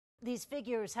These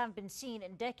figures haven't been seen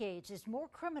in decades as more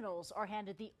criminals are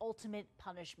handed the ultimate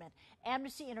punishment.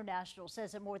 Amnesty International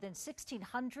says that more than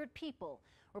 1,600 people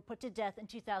were put to death in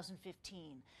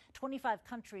 2015. 25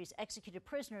 countries executed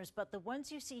prisoners, but the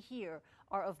ones you see here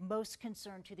are of most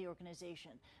concern to the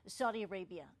organization. Saudi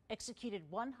Arabia executed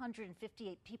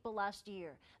 158 people last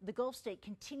year. The Gulf state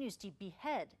continues to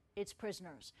behead its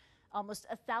prisoners. Almost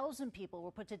 1,000 people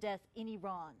were put to death in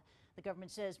Iran. The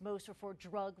government says most were for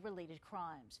drug-related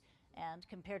crimes. And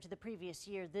compared to the previous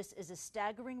year, this is a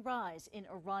staggering rise in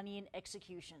Iranian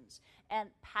executions. And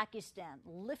Pakistan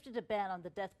lifted a ban on the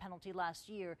death penalty last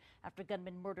year after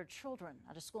gunmen murdered children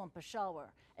at a school in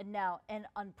Peshawar. And now an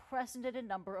unprecedented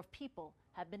number of people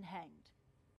have been hanged.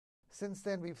 Since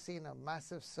then, we've seen a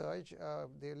massive surge.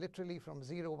 They literally from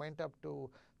zero went up to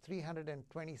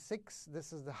 326.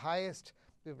 This is the highest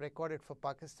we've recorded for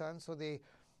Pakistan. So they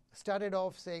started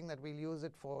off saying that we'll use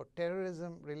it for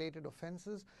terrorism-related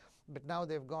offenses, but now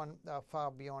they've gone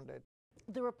far beyond it.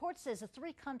 The report says the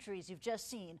three countries you've just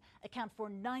seen account for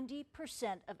 90%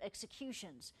 of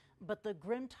executions, but the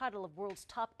grim title of world's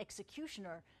top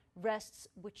executioner rests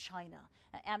with China.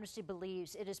 Amnesty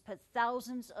believes it has put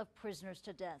thousands of prisoners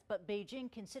to death, but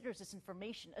Beijing considers this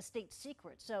information a state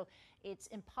secret, so it's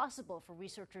impossible for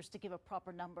researchers to give a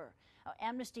proper number.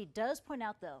 Amnesty does point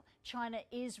out, though, China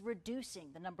is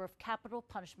reducing the number of capital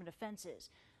punishment offenses.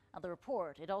 The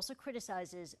report, it also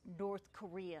criticizes North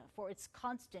Korea for its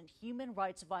constant human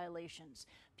rights violations.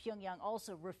 Pyongyang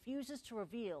also refuses to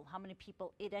reveal how many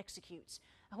people it executes.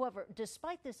 However,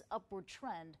 despite this upward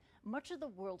trend, much of the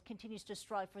world continues to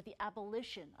strive for the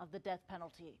abolition of the death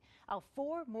penalty.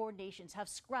 4 more nations have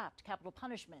scrapped capital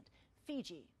punishment: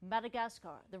 Fiji,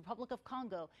 Madagascar, the Republic of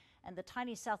Congo, and the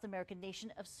tiny South American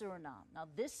nation of Suriname. Now,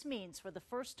 this means for the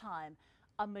first time,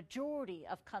 a majority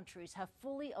of countries have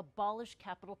fully abolished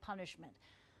capital punishment.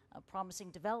 A promising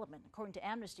development, according to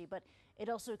Amnesty, but it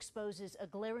also exposes a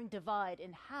glaring divide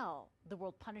in how the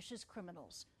world punishes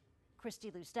criminals.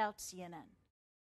 Christy Lou Stout, CNN.